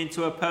erupting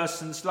into a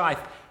person's life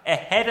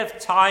ahead of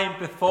time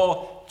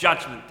before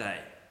Judgment Day.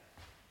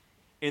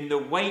 In the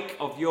wake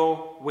of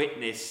your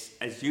witness,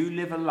 as you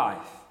live a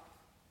life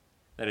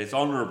that is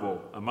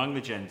honourable among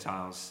the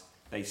Gentiles,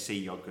 they see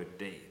your good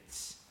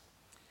deeds.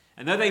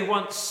 And though they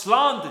once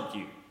slandered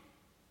you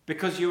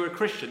because you were a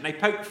Christian, they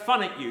poked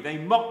fun at you, they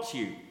mocked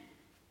you,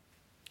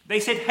 they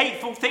said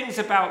hateful things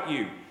about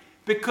you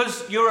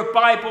because you're a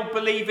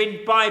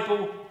Bible-believing,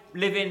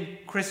 Bible-living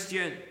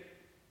Christian.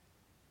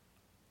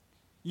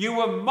 You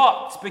were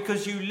mocked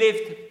because you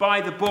lived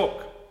by the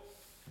book.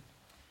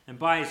 And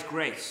by his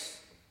grace,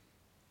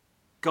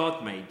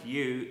 God made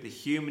you the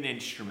human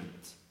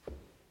instrument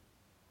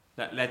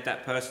that led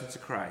that person to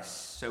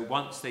Christ. So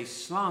once they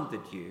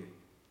slandered you,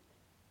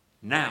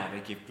 now they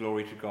give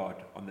glory to God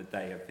on the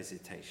day of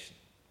visitation.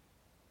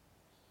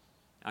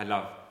 I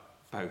love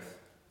both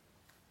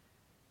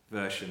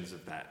versions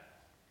of that.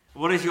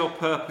 What is your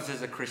purpose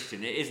as a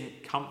Christian? It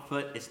isn't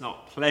comfort, it's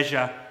not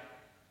pleasure,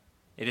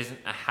 it isn't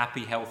a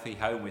happy, healthy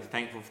home. We're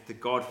thankful to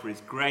God for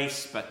his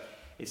grace, but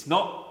it's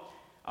not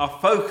our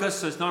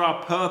focus, it's not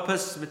our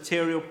purpose,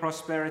 material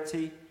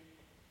prosperity.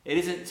 It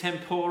isn't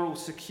temporal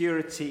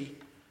security.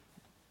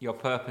 Your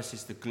purpose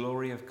is the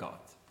glory of God.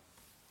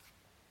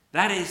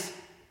 That is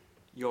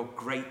your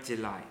great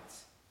delight.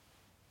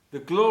 The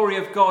glory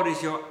of God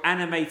is your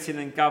animating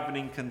and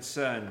governing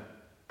concern.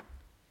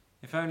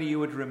 If only you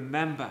would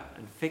remember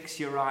and fix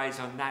your eyes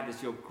on that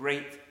as your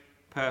great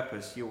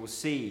purpose, you will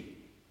see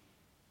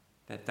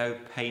that though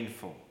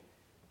painful,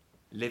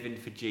 living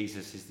for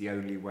Jesus is the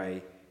only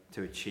way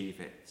to achieve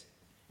it.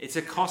 It's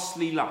a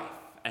costly life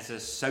as a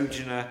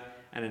sojourner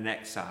and an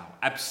exile,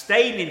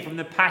 abstaining from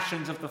the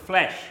passions of the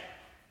flesh,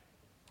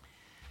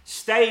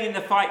 staying in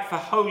the fight for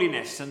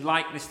holiness and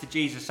likeness to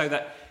Jesus so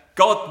that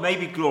God may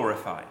be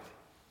glorified.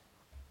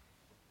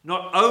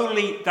 Not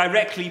only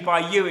directly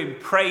by you in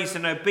praise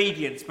and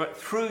obedience, but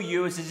through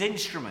you as his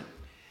instrument.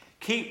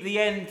 Keep the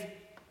end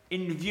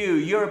in view.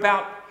 You're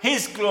about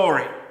his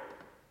glory.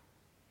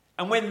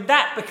 And when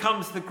that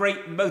becomes the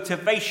great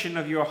motivation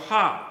of your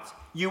heart,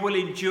 you will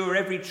endure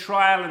every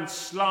trial and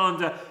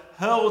slander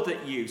hurled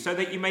at you so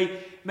that you may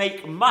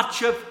make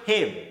much of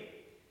him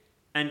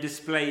and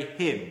display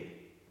him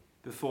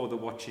before the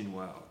watching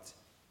world.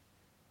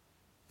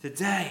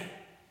 Today,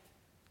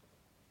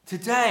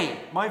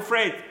 my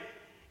friend,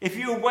 if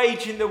you are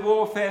waging the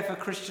warfare for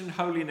Christian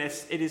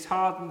holiness, it is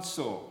hard and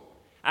sore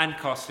and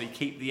costly.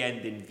 Keep the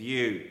end in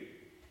view.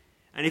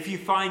 And if you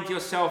find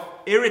yourself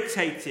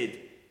irritated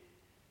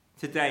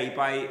today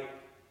by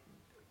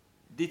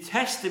the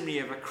testimony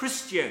of a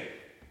Christian,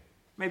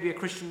 maybe a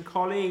Christian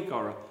colleague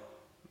or a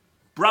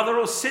brother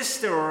or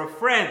sister or a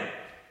friend,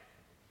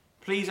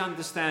 please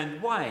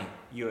understand why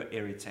you're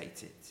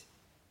irritated.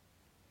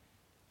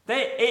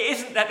 It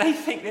isn't that they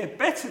think they're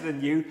better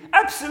than you.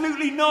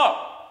 Absolutely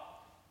not.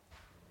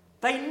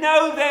 They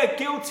know they're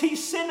guilty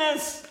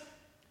sinners.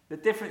 The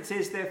difference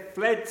is they've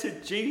fled to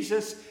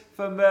Jesus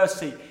for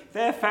mercy.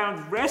 They've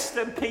found rest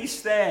and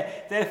peace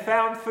there. They've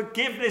found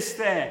forgiveness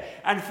there.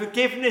 And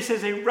forgiveness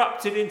has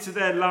erupted into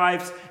their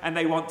lives and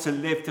they want to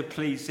live to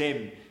please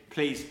him,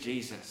 please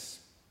Jesus.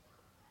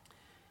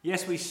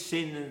 Yes, we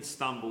sin and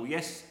stumble.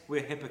 Yes,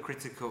 we're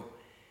hypocritical.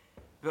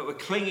 But we're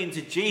clinging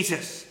to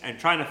Jesus and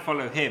trying to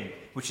follow him,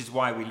 which is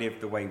why we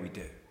live the way we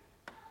do.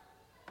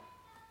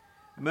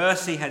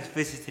 Mercy has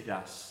visited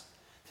us.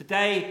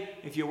 Today,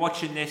 if you're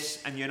watching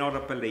this and you're not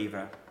a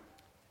believer,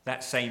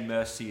 that same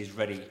mercy is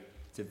ready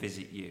to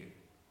visit you.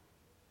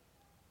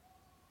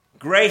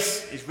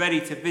 Grace is ready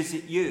to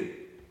visit you.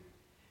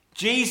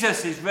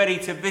 Jesus is ready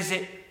to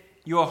visit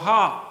your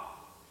heart.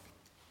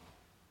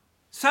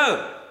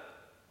 So,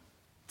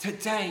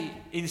 today,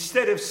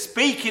 instead of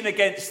speaking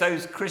against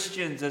those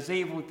Christians as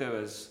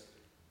evildoers,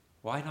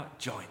 why not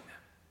join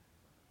them?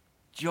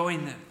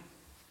 Join them.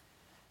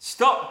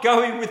 Stop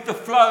going with the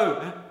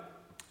flow.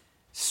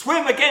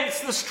 Swim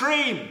against the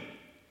stream.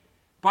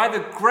 By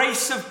the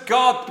grace of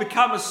God,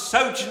 become a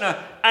sojourner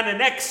and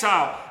an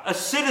exile, a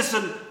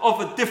citizen of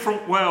a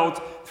different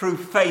world through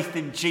faith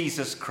in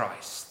Jesus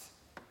Christ.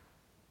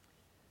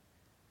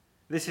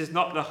 This is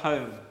not the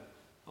home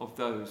of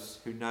those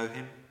who know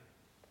him.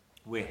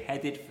 We're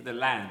headed for the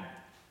land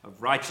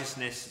of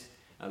righteousness,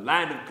 a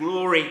land of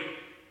glory,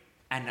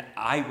 and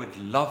I would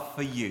love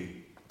for you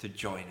to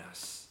join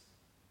us.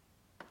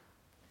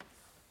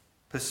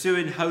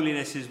 Pursuing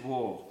holiness is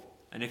war,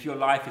 and if your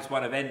life is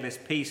one of endless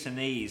peace and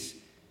ease,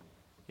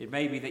 It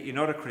may be that you're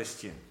not a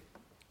Christian.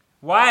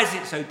 Why is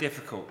it so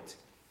difficult?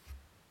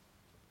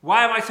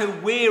 Why am I so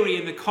weary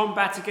in the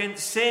combat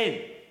against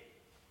sin?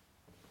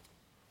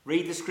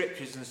 Read the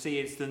scriptures and see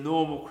it's the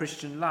normal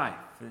Christian life.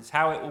 It's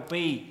how it will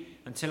be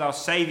until our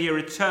Saviour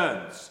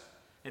returns.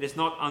 It is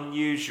not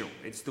unusual.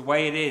 It's the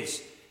way it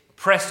is.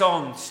 Press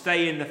on,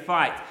 stay in the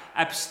fight.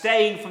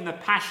 Abstain from the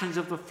passions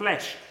of the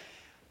flesh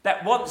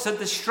that wants the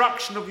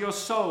destruction of your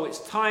soul.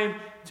 It's time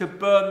to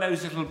burn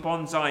those little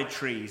bonsai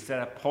trees that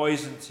are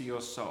poison to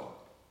your soul.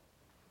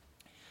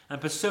 And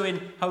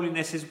pursuing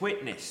holiness is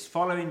witness.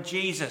 Following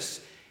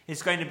Jesus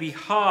is going to be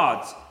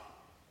hard.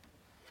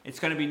 It's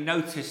going to be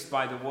noticed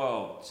by the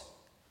world.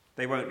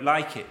 They won't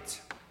like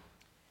it.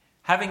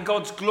 Having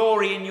God's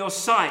glory in your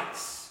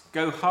sights,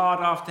 go hard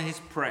after his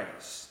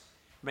praise.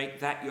 Make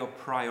that your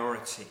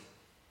priority.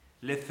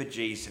 Live for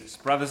Jesus.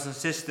 Brothers and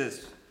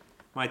sisters,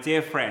 my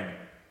dear friend,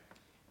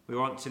 we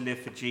want to live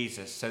for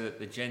Jesus so that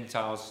the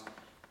Gentiles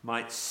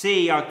might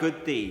see our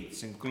good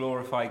deeds and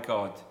glorify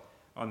God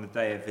on the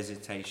day of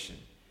visitation.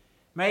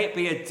 May it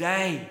be a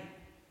day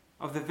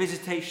of the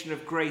visitation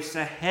of grace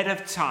ahead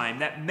of time,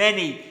 that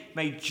many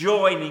may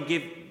join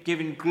in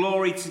giving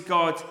glory to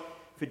God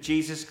for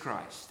Jesus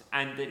Christ,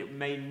 and that it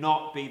may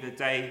not be the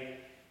day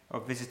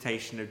of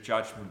visitation of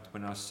judgment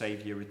when our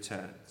Saviour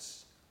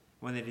returns,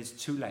 when it is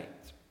too late,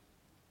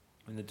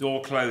 when the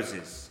door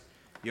closes,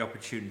 the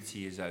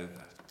opportunity is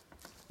over.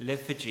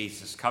 Live for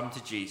Jesus. Come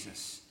to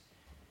Jesus.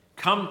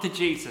 Come to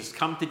Jesus.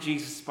 Come to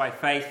Jesus by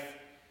faith.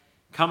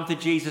 Come to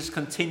Jesus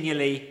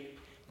continually.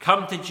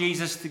 Come to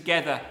Jesus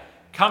together.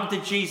 Come to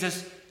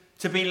Jesus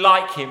to be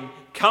like him.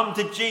 Come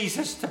to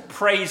Jesus to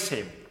praise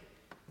him.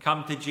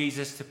 Come to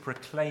Jesus to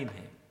proclaim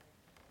him.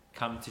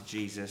 Come to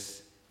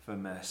Jesus for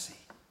mercy.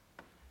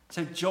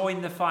 So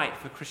join the fight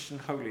for Christian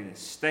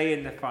holiness. Stay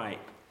in the fight.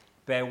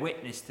 Bear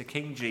witness to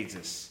King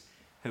Jesus,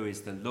 who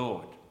is the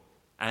Lord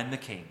and the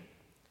King.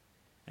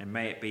 And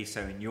may it be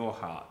so in your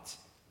heart,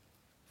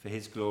 for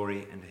his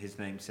glory and his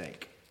name's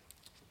sake.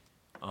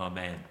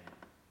 Amen.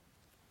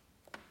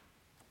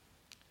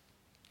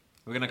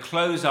 We're going to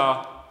close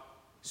our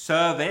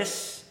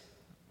service.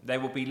 There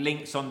will be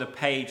links on the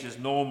page as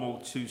normal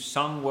to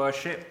sung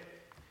worship.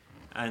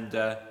 And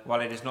while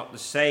it is not the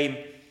same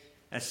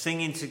as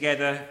singing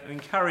together, I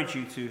encourage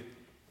you to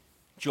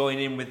join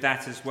in with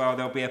that as well.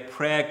 There'll be a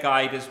prayer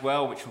guide as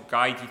well, which will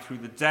guide you through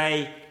the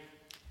day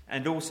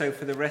and also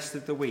for the rest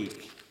of the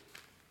week.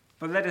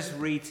 But let us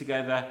read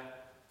together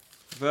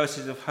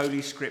verses of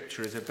Holy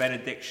Scripture as a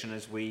benediction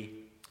as we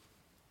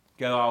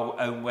go our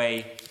own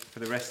way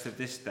for the rest of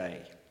this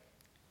day.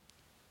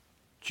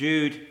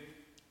 Jude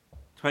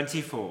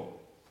 24.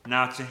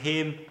 Now to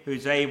him who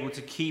is able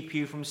to keep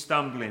you from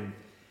stumbling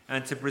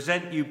and to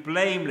present you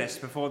blameless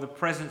before the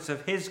presence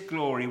of his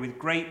glory with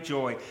great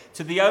joy,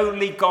 to the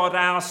only God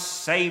our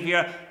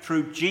Saviour,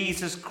 through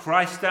Jesus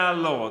Christ our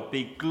Lord,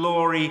 be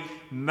glory,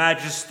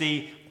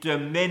 majesty,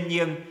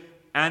 dominion,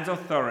 and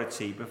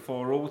authority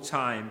before all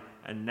time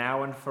and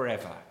now and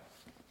forever.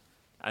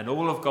 And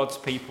all of God's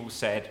people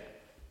said,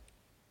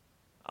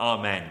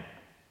 Amen.